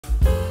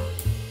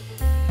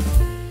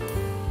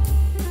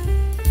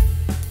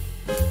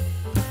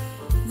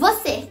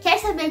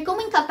saber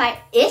como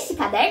encapar este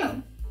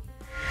caderno?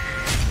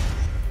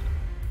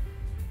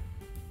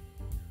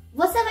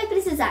 Você vai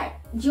precisar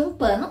de um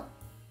pano,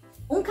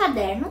 um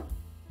caderno,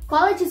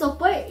 cola de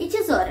isopor e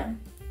tesoura.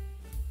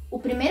 O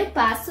primeiro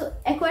passo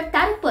é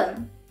cortar o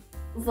pano.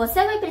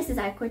 Você vai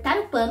precisar cortar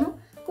o pano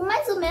com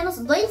mais ou menos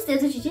 2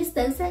 dedos de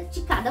distância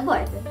de cada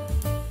borda.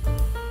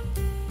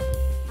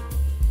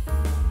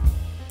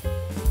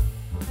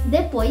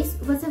 Depois,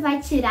 você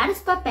vai tirar os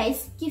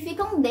papéis que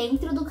ficam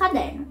dentro do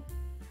caderno.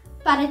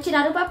 Para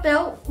tirar o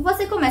papel,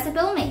 você começa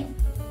pelo meio.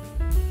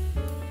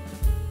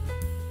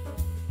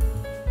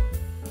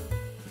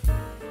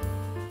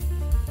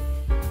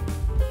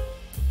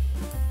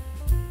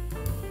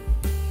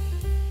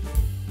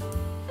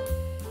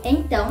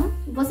 Então,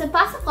 você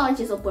passa a cola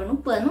de isopor no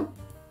pano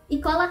e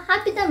cola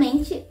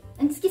rapidamente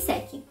antes que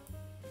seque.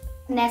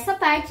 Nessa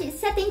parte,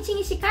 se atente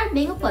em esticar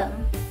bem o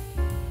pano.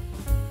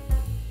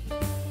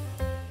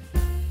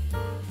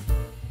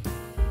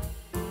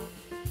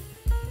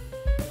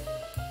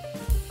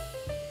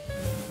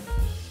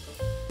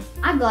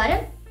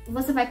 Agora,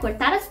 você vai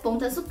cortar as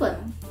pontas do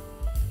pano.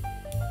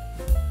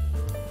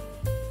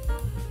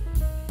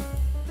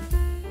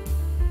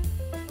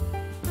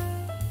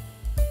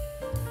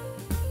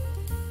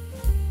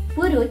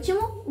 Por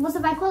último, você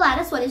vai colar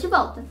as folhas de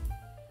volta.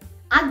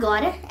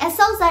 Agora, é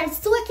só usar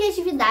sua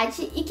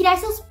criatividade e criar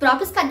seus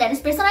próprios cadernos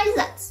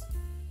personalizados.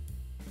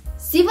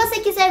 Se você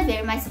quiser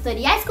ver mais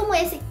tutoriais como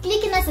esse,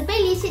 clique nessa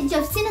playlist de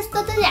oficinas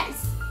tutoriais.